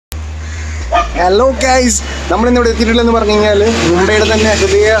Hello guys, നമ്മൾ ഇന്ന് ഇവിടെ എത്തിയിട്ടുള്ളതെന്ന് പറഞ്ഞു കഴിഞ്ഞാൽ മുംബൈയുടെ തന്നെ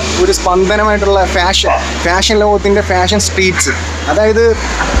വലിയ ഒരു സ്പന്ദനമായിട്ടുള്ള ഫാഷൻ ലോകത്തിൻ്റെ ഫാഷൻ സ്ട്രീറ്റ്സ്. അതായത്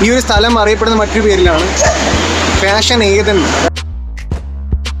ഈ ഒരു സ്ഥലം അറിയപ്പെടുന്ന മറ്റൊരു പേരിലാണ് ഫാഷൻ ഏതൻ.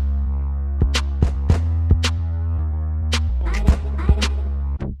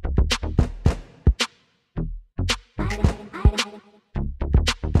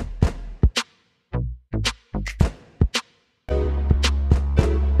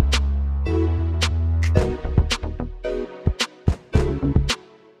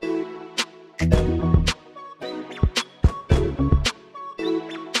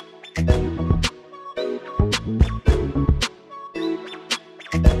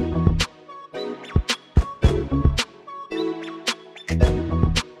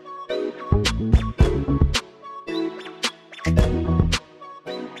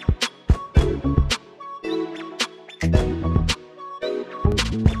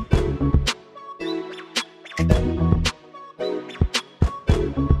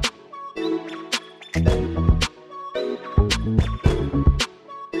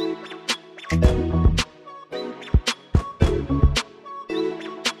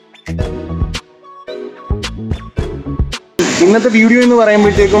 ഇന്നത്തെ വീഡിയോ എന്ന്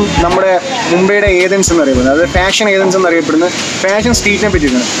പറയുമ്പോഴത്തേക്കും നമ്മുടെ മുംബൈയുടെ ഏതൻസ് എന്നറിയപ്പെടുന്നത്, അതായത് ഫാഷൻ ഏതൻസ് എന്നറിയപ്പെടുന്ന ഫാഷൻ സ്ട്രീറ്റിനെ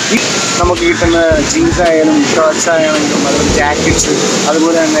പറ്റിയിട്ടാണ്. നമുക്ക് കിട്ടുന്ന ജീൻസ് ആയാലും ഷർട്ട്സ് ആയാലും അതുപോലെ ജാക്കറ്റ്സ്,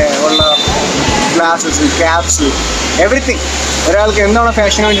 അതുപോലെ തന്നെ ഉള്ള ഗ്ലാസസ്, ക്യാപ്സ്, എവറിത്തിങ്. ഒരാൾക്ക് എന്താണ്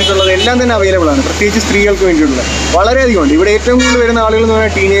ഫാഷന് വേണ്ടിയിട്ടുള്ളത് എല്ലാം തന്നെ അവൈലബിൾ ആണ്. പ്രത്യേകിച്ച് സ്ത്രീകൾക്ക് വേണ്ടിയിട്ടുള്ളത് വളരെയധികം ഉണ്ട്. ഇവിടെ ഏറ്റവും കൂടുതൽ വരുന്ന ആളുകൾ എന്ന്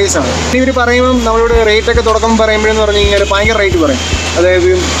പറഞ്ഞാൽ ടീനേജേഴ്സാണ്. ഇവർ പറയുമ്പം നമ്മളോട് റേറ്റൊക്കെ തുടക്കം പറയുമ്പോഴെന്ന് പറഞ്ഞു കഴിഞ്ഞാൽ ഭയങ്കര റേറ്റ് പറയും.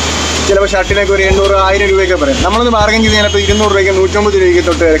 അതായത് ചിലപ്പോൾ ഷർട്ടിനൊക്കെ ഒരു 800-1000 രൂപയൊക്കെ പറയും. നമ്മളൊന്ന് ബാർഗൻ ചെയ്ത് ചിലപ്പോൾ 200 രൂപയ്ക്ക് 150 രൂപയ്ക്ക്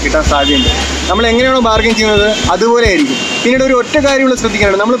തൊട്ട് വരെ കിട്ടാൻ സാധ്യതയുണ്ട്. നമ്മൾ എങ്ങനെയാണോ ബാർഗൻ ചെയ്യുന്നത് അതുപോലെ ആയിരിക്കും. പിന്നീട് ഒരു ഒറ്റ കാര്യമുള്ള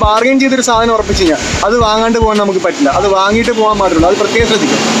ശ്രദ്ധിക്കാനാണ്, നമ്മൾ ബാർഗൻ ചെയ്തൊരു സാധനം ഉറപ്പിച്ച് കഴിഞ്ഞാൽ അത് വാങ്ങാണ്ട് പോകാൻ നമുക്ക് പറ്റില്ല. അത് വാങ്ങിയിട്ട് പോകാൻ മാത്രമേ ഉള്ളൂ. അത് പ്രത്യേകം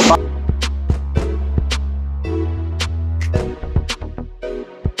ശ്രദ്ധിക്കും.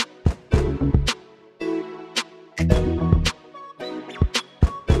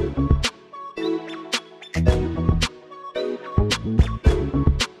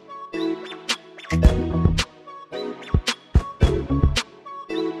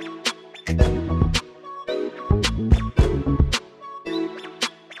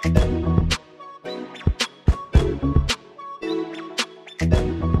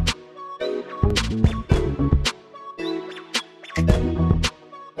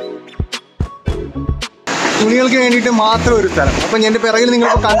 തുണികൾക്ക് വേണ്ടിയിട്ട് മാത്രം ഒരു സ്ഥലം. അപ്പം എൻ്റെ പിറകിൽ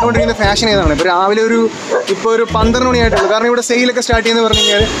നിങ്ങൾക്ക് കണ്ടുകൊണ്ടിരിക്കുന്ന ഫാഷൻ ഏതാണ്? ഇപ്പോൾ രാവിലെ ഒരു 12 മണിയായിട്ടുള്ളൂ. കാരണം ഇവിടെ സെയിലൊക്കെ സ്റ്റാർട്ട് ചെയ്യുന്നത് പറഞ്ഞു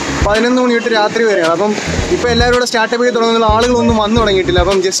കഴിഞ്ഞാൽ 11 മണി തൊട്ട് രാത്രി വരെയാണ്. അപ്പം ഇപ്പോൾ എല്ലാവരും ഇവിടെ സ്റ്റാർട്ടപ്പ് ചെയ്ത് തുടങ്ങുന്ന ആളുകളൊന്നും വന്നു തുടങ്ങിയിട്ടില്ല.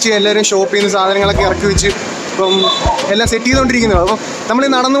 അപ്പം ജസ്റ്റ് എല്ലാവരും ഷോപ്പ് ചെയ്യുന്ന സാധനങ്ങളൊക്കെ ഇറക്കി വെച്ച് ഇപ്പം എല്ലാം സെറ്റ് ചെയ്തുകൊണ്ടിരിക്കുന്നത്. അപ്പം നമ്മൾ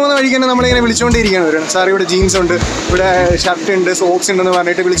നടന്നു പോകുന്ന വഴിക്ക് തന്നെ നമ്മളിങ്ങനെ വിളിച്ചുകൊണ്ടേയിരിക്കുകയാണ് വരും. സാർ ഇവിടെ ജീൻസ് ഉണ്ട്, ഇവിടെ ഷർട്ട് ഉണ്ട്, സോക്സ് ഉണ്ടെന്ന്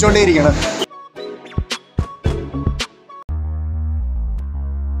പറഞ്ഞിട്ട് വിളിച്ചുകൊണ്ടേയിരിക്കുകയാണ്.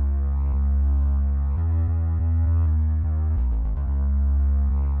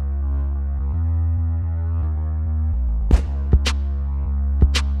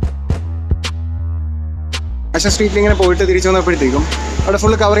 ഫാഷൻ സ്ട്രീറ്റിൽ ഇങ്ങനെ പോയിട്ട് തിരിച്ചു വന്നപ്പോഴത്തേക്കും അവിടെ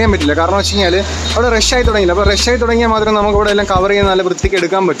ഫുള്ള് കവർ ചെയ്യാൻ പറ്റില്ല. കാരണം വെച്ച് കഴിഞ്ഞാൽ അവിടെ റഷായി തുടങ്ങിയില്ല. അപ്പോൾ റഷായി തുടങ്ങിയാൽ മാത്രമേ നമുക്ക് ഇവിടെ എല്ലാം കവർ ചെയ്യാൻ നല്ല വൃത്തിക്ക്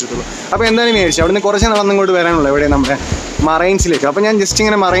എടുക്കാൻ പറ്റത്തുള്ളൂ. അപ്പോൾ എന്തായാലും വിചാരിച്ചു അവിടെ നിന്ന് കുറച്ച് നടന്നിങ്ങോട്ട് വരാനുള്ളൂ ഇവിടെ നമ്മുടെ മറൈൻസിലേക്ക്. അപ്പോൾ ഞാൻ ജസ്റ്റ്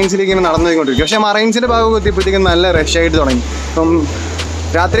ഇങ്ങനെ മറൈൻസിലേക്ക് ഇങ്ങനെ നടന്നു പോയിക്കൊണ്ടിരിക്കും. പക്ഷേ മറൈൻസിൻ്റെ ഭാഗം എത്തിയപ്പോഴത്തേക്കും നല്ല റഷായിട്ട് തുടങ്ങി. അപ്പം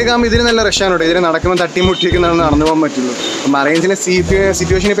രാത്രിയൊക്കെ ആകുമ്പോൾ ഇതിന് നല്ല റഷാണ് കേട്ടോ. ഇതിന് നടക്കുമ്പോൾ തട്ടിമുട്ടിയൊക്കെ നടന്നു പോകാൻ പറ്റുള്ളൂ. മറൈൻസിലെ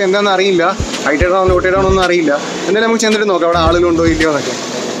സിറ്റുവേഷൻ ഇപ്പോൾ എന്താണെന്ന് അറിയില്ല. ഹൈറ്റ് ഡൗൺ ലോട്ട് ഡൗൺ ഒന്നും അറിയില്ല. എന്തായാലും നമുക്ക് ചെന്നിട്ട് നോക്കാം അവിടെ ആളുകളുണ്ടോ ഇല്ലയോ എന്നൊക്കെ.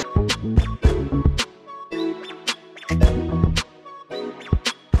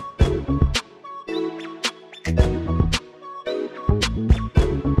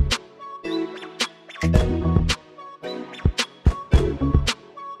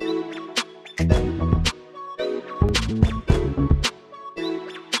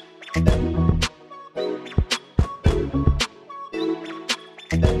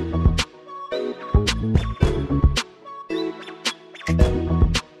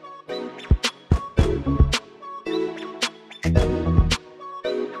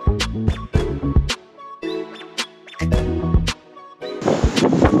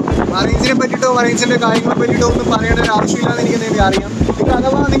 മറൈൻസിനെ പറ്റിയിട്ടോ മറൈൻസിൻ്റെ കാര്യങ്ങളെ പറ്റിയിട്ടോ ഒന്നും പറയേണ്ട ഒരു ആവശ്യമില്ലാന്ന് എനിക്ക് അറിയാം. നിങ്ങൾക്ക്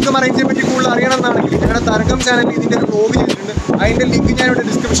അഥവാ നിങ്ങൾക്ക് മറൈൻസിനെ പറ്റി കൂടുതൽ അറിയണമെന്നാണെങ്കിൽ ഞങ്ങളുടെ തരകം ചാനലിൽ ഇതിൻ്റെ ഒരു വ്ലോഗ് ചെയ്തിട്ടുണ്ട്. അതിൻ്റെ ലിങ്ക് ഞാനിവിടെ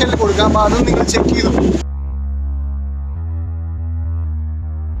ഡിസ്ക്രിപ്ഷനിൽ കൊടുക്കാം. അപ്പോൾ അതൊന്നും നിങ്ങൾ ചെക്ക് ചെയ്തു.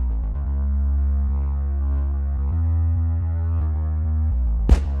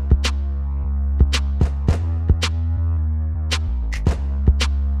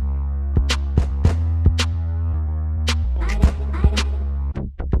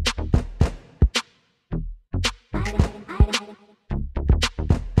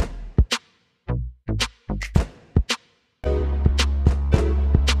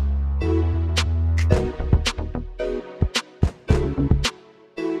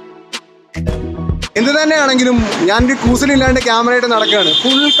 എന്ത് തന്നെയാണെങ്കിലും ഞാനൊരു കൂസലില്ലാണ്ട് ക്യാമറയായിട്ട് നടക്കുകയാണ്.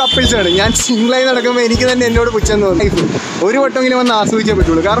 ഫുൾ കപ്പിൾസാണ്. ഞാൻ സിംഗിളായി നടക്കുമ്പോൾ എനിക്ക് തന്നെ എന്നോട് പുച്ഛം തോന്നി. ഒരു വട്ടമെങ്കിലും വന്ന് ആസ്വദിച്ചേ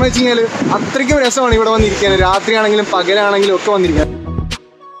പറ്റുള്ളൂ. കാരണം വെച്ച് കഴിഞ്ഞാൽ അത്രയ്ക്കും രസമാണ് ഇവിടെ വന്നിരിക്കാൻ. രാത്രിയാണെങ്കിലും പകലാണെങ്കിലും ഒക്കെ വന്നിരിക്കാൻ.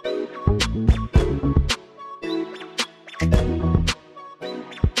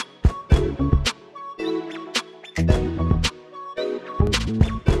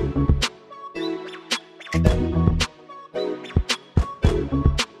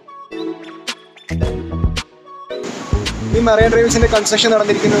 ഈ മറൈൻ ഡ്രൈവ്സിന്റെ കൺസ്ട്രക്ഷൻ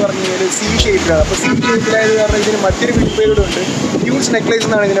നടന്നിരിക്കുന്നത് പറഞ്ഞു കഴിഞ്ഞാൽ സി ഷേപ്പിലാണ്. അപ്പോൾ സി ഷേപ്പിലായത് കാരണം ഇതിന് മറ്റൊരു പേരുണ്ട്. ഹ്യൂജ് നെക്ലേസ്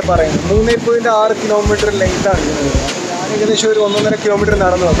എന്നാണ് ഇതിനെ പറയുന്നത്. 3.6 കിലോമീറ്റർ ലെങ്താണ് ഇതിന്. ഞാൻ ഏകദേശം ഒരു 1.5 കിലോമീറ്റർ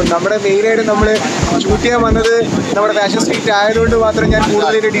നടന്നു. അപ്പം നമ്മുടെ മെയിനായിട്ട് നമ്മൾ ഷൂട്ട് ചെയ്യാൻ വന്നത് നമ്മുടെ ഫാഷൻ സ്ട്രീറ്റ് ആയതുകൊണ്ട് മാത്രം ഞാൻ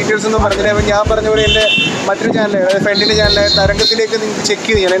കൂടുതൽ ഇതിൻ്റെ ഡീറ്റെയിൽസ് ഒന്നും പറഞ്ഞില്ല. അപ്പം ഞാൻ പറഞ്ഞ പോലെ എൻ്റെ മറ്റൊരു ചാനൽ, അതായത് ഫ്രണ്ടിൻ്റെ ചാനലായ തരംഗത്തിലേക്ക് നിങ്ങൾക്ക് ചെക്ക്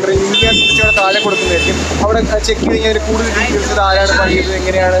ചെയ്ത് ഞാൻ എൻ്റെ ലിങ്ക് ഞാൻ അവിടെ താഴെ കൊടുക്കുന്നതായിരിക്കും. അവിടെ ചെക്ക് ചെയ്ത് കഴിഞ്ഞാൽ കൂടുതൽ ഡീറ്റെയിൽസ് ഇത് ആരാണ് പണിയത്,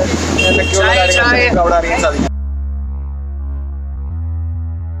 എങ്ങനെയാണ്, എന്തൊക്കെയുള്ള കാര്യങ്ങൾ അവിടെ അറിയാൻ സാധിക്കും.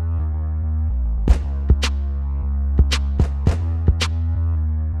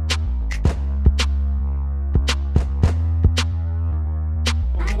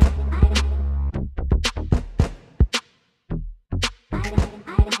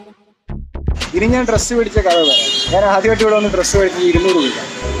 ഇനി ഞാൻ ഡ്രസ്സ് മേടിച്ച കഥ പറയാം. ഞാൻ ആദ്യമായിട്ട് ഇവിടെ വന്ന് ഡ്രസ്സ് മേടിച്ചത് 200 രൂപ.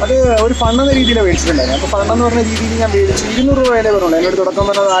 അത് ഒരു ഫണ്ടെന്ന രീതിയിലാണ് മേടിച്ചിട്ടുണ്ടായിരുന്നു. അപ്പോൾ ഫണ്ടെന്ന് പറഞ്ഞ രീതിയിൽ ഞാൻ മേടിച്ചു 200 രൂപയിലേ പറഞ്ഞുള്ളൂ. എന്നോട് തുടക്കം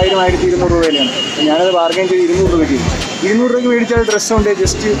പറഞ്ഞത് 1000-1200 രൂപയിലാണ്. ഞാനത് ബാർഗൈൻ ചെയ്ത് 200 രൂപയ്ക്ക് 200 രൂപയ്ക്ക് മേടിച്ചാൽ ഡ്രസ്സ് കൊണ്ട്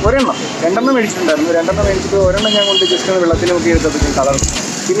ജസ്റ്റ് രണ്ടെണ്ണം മേടിച്ചിട്ടുണ്ടായിരുന്നു. രണ്ടെണ്ണം മേടിച്ചിട്ട് ഒരെണ്ണം ഞാൻ കൊണ്ട് ജസ്റ്റ് ഒന്ന് വെള്ളത്തിൽ നോക്കി എടുത്തപ്പോൾ കളർ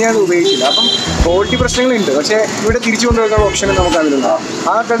പിന്നെ ഞാൻ ഉപയോഗിച്ചില്ല. അപ്പം ക്വാളിറ്റി പ്രശ്നങ്ങളുണ്ട്. പക്ഷേ ഇവിടെ തിരിച്ചു കൊണ്ടുപോകാനുള്ള ഓപ്ഷനും നമുക്ക് അതിലുണ്ട്.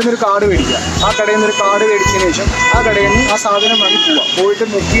 ആ കടയിൽ നിന്നൊരു കാർഡ് മേടിക്കുക. ആ കടയിൽ നിന്നൊരു കാർഡ് മേടിച്ചതിന് ശേഷം ആ കടയിൽ നിന്ന് ആ സാധനം വാങ്ങി പോവുക. പോയിട്ട്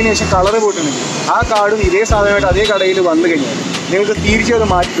നോക്കിയതിന് ശേഷം കളറ് പോയിട്ടുണ്ടെങ്കിൽ ആ കാർഡും ഇതേ സാധനമായിട്ട് അതേ കടയിൽ വന്നു കഴിഞ്ഞാൽ നിങ്ങൾക്ക് തിരിച്ചും അത്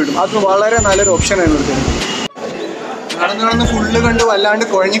മാറ്റി കിട്ടും. അത് വളരെ നല്ലൊരു ഓപ്ഷനാണ് ഇവിടുത്തെ. നടന്ന് ഫുള്ള് കണ്ട് വല്ലാണ്ട്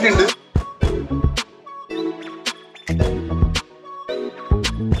കുഴഞ്ഞിട്ടുണ്ട്.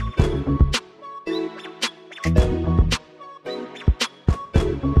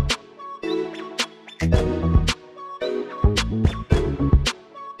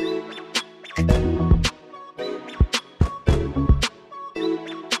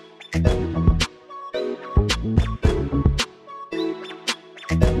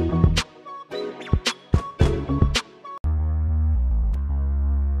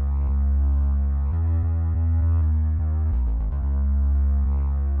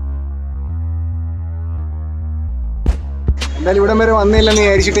 എന്തായാലും ഇവിടം വരെ വന്നില്ലെന്ന്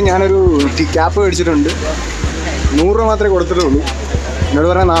വിചാരിച്ചിട്ട് ഞാനൊരു ക്യാപ്പ് മേടിച്ചിട്ടുണ്ട്. 100 രൂപ മാത്രമേ കൊടുത്തിട്ടുള്ളൂ. എന്നോട്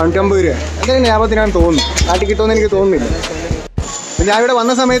പറയാൻ 450 രൂപ. എന്തായാലും ലാഭത്തിനാണ് തോന്നുന്നു. നാട്ടിൽ കിട്ടുമെന്ന് എനിക്ക് തോന്നുന്നില്ല. ഞാൻ ഇവിടെ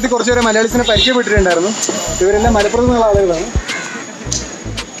വന്ന സമയത്ത് കുറച്ച് പേരെ മലയാളീസിനെ പരിചയപ്പെട്ടിട്ടുണ്ടായിരുന്നു. ഇവരെല്ലാം മലപ്പുറത്ത് നിന്നുള്ള ആളുകളാണ്.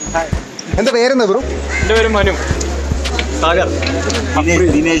 എന്താ പേരെന്താ ബ്രോ? എൻ്റെ പേര് മനു. സാഗർ.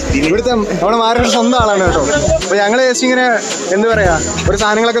 ഇവിടുത്തെ നമ്മുടെ മാരുടെ സ്വന്തം ആളാണ് കേട്ടോ. അപ്പോൾ ഞങ്ങൾ ജസ്റ്റ് ഇങ്ങനെ എന്താ പറയുക, ഒരു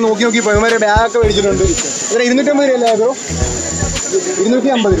സാധനങ്ങളൊക്കെ നോക്കി പതിമാരെ ബാഗൊക്കെ മേടിച്ചിട്ടുണ്ട്. ഇവിടെ 250 രൂപയല്ലേ ബ്രോ?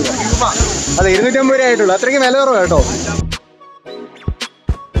 250 രൂപ. അതെ, 250 രൂപ ആയിട്ടുള്ളൂ. അത്രയ്ക്ക് വില കുറവാണ് കേട്ടോ.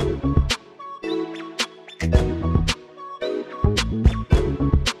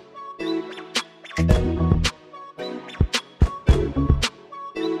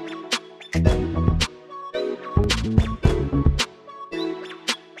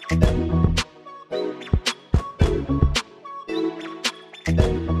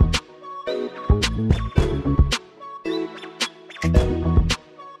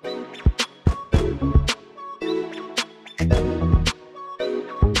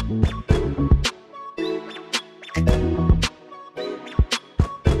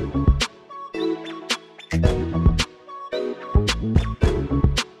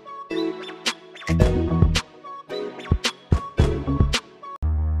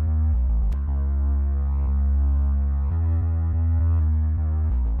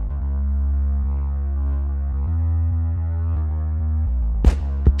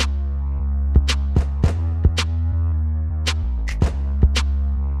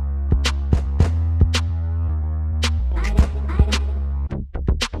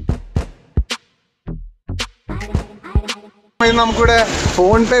 നമുക്കിവിടെ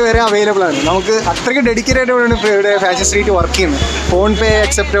ഫോൺ പേ വരെ അവൈലബിൾ ആണ്. നമുക്ക് അത്രയ്ക്ക് ഡെഡിക്കേറ്റഡ് ആണ് ഇവിടെ ഫാഷൻ സ്ട്രീറ്റ് വർക്ക് ചെയ്യുന്നത്. ഫോൺ പേ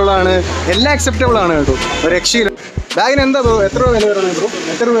അക്സെപ്റ്റബിൾ ആണ്, എല്ലാം അക്സെപ്റ്റബിൾ ആണ് കേട്ടോ. ഒരു രക്ഷയില്ല. ബാഗിന് എന്താ എത്ര രൂപ വില പറയുന്നത് ബ്രോ?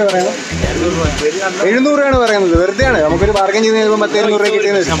 എത്ര രൂപ പറയുന്നത്? 700 രൂപയാണ് പറയുന്നത്. വെറുതെയാണ്. നമുക്കൊരു ബാർഗൈൻ ചെയ്ത് കഴിയുമ്പോൾ 200 രൂപ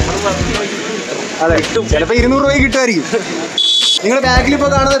കിട്ടിയെന്ന് വെച്ചാൽ അതെ, ചിലപ്പോൾ 200 രൂപ കിട്ടുമായിരിക്കും. നിങ്ങൾ ബാഗിൽ ഇപ്പോൾ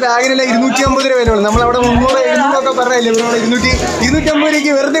കാണുന്ന ബാഗിനെല്ലാം 250 രൂപ വിലയുള്ളൂ. നമ്മളവിടെ 300-700 ഒക്കെ പറഞ്ഞില്ലേ, 250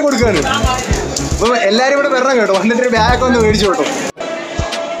 രൂപയ്ക്ക് വെറുതെ കൊടുക്കുകയാണ്. അപ്പോൾ എല്ലാവരും ഇവിടെ വരണം കേട്ടോ. വന്നിട്ട് ഒരു ബാഗൊക്കെ ഒന്ന് മേടിച്ചു കേട്ടോ.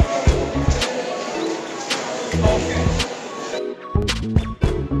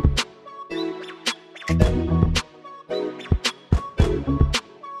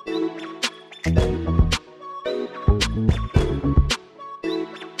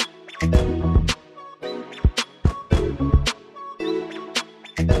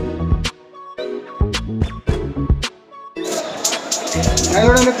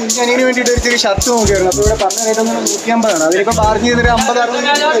 ഞാനിവിടെ എൻ്റെ കുഞ്ഞനിയന് വേണ്ടിയിട്ട് ഒരു ചെറിയ ഷർട്ട് നോക്കിയായിരുന്നു. അപ്പോൾ ഇവിടെ പറഞ്ഞ റേറ്റ് 150 അതിലിപ്പോൾ ബാർഗിൻ ചെയ്തൊരു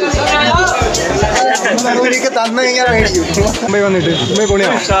 50-60 തന്നു കഴിഞ്ഞാൽ മേടിക്കും. മുംബൈ വന്നിട്ട് മുംബൈ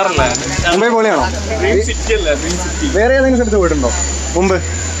പൊളിയാണോ? മുംബൈ പൊളിയാണോ? വേറെ ഏതെങ്കിലും സ്ഥലത്ത് പോയിട്ടുണ്ടോ മുമ്പ്?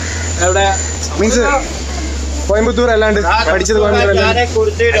 എവിടെ? മീൻസ് കോയമ്പത്തൂർ അല്ലാണ്ട് പഠിച്ചത് കോയമ്പത്തൂർ അല്ലാണ്ട്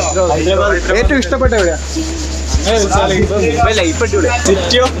ഏറ്റവും ഇഷ്ടപ്പെട്ട എവിടെയാ?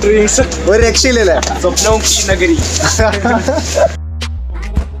 City of dreams. ഒരു രക്ഷയില്ലല്ലേ? സ്വപ്നവും ഈ നഗരി.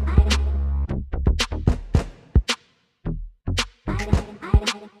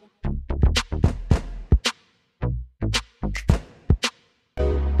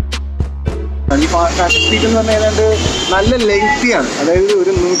 ഈ ഫാഷൻ സ്ട്രീറ്റ് എന്ന് പറഞ്ഞാൽ ഏതാണ്ട് നല്ല ലെങ്തിയാണ്. അതായത്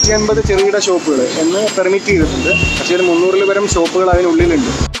ഒരു 150 ചെറുകിട ഷോപ്പുകൾ എന്ന് പെർമിറ്റ് ചെയ്തിട്ടുണ്ട്. പക്ഷേ ഒരു 300 പരം ഷോപ്പുകൾ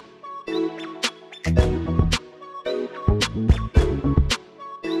അതിനുള്ളിലുണ്ട്.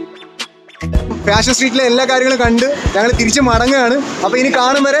 ഫാഷൻ സ്ട്രീറ്റിലെ എല്ലാ കാര്യങ്ങളും കണ്ട് ഞങ്ങൾ തിരിച്ച് മടങ്ങുകയാണ്. അപ്പോൾ ഇനി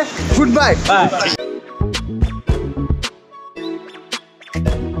കാണും വരെ ഗുഡ് ബൈ.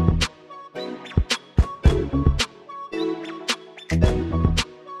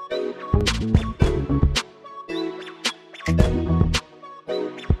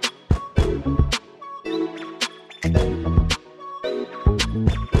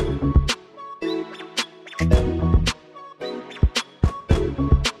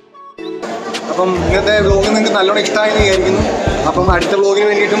 അപ്പം ഇന്നത്തെ വ്ലോഗ് നിങ്ങൾക്ക് നല്ലോണം ഇഷ്ടമായെന്ന് വിചാരിക്കുന്നു. അപ്പം അടുത്ത വ്ലോഗിന്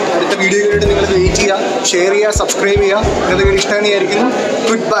വേണ്ടിയിട്ടും അടുത്ത വീഡിയോയ്ക്ക് വേണ്ടിയിട്ട് നിങ്ങൾ വെയിറ്റ് ചെയ്യുക, ഷെയർ ചെയ്യുക, സബ്സ്ക്രൈബ് ചെയ്യുക. ഇന്നത്തെ വീഡിയോ ഇഷ്ടമായെന്ന് വിചാരിക്കുന്നു.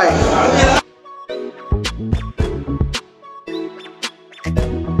 Good bye.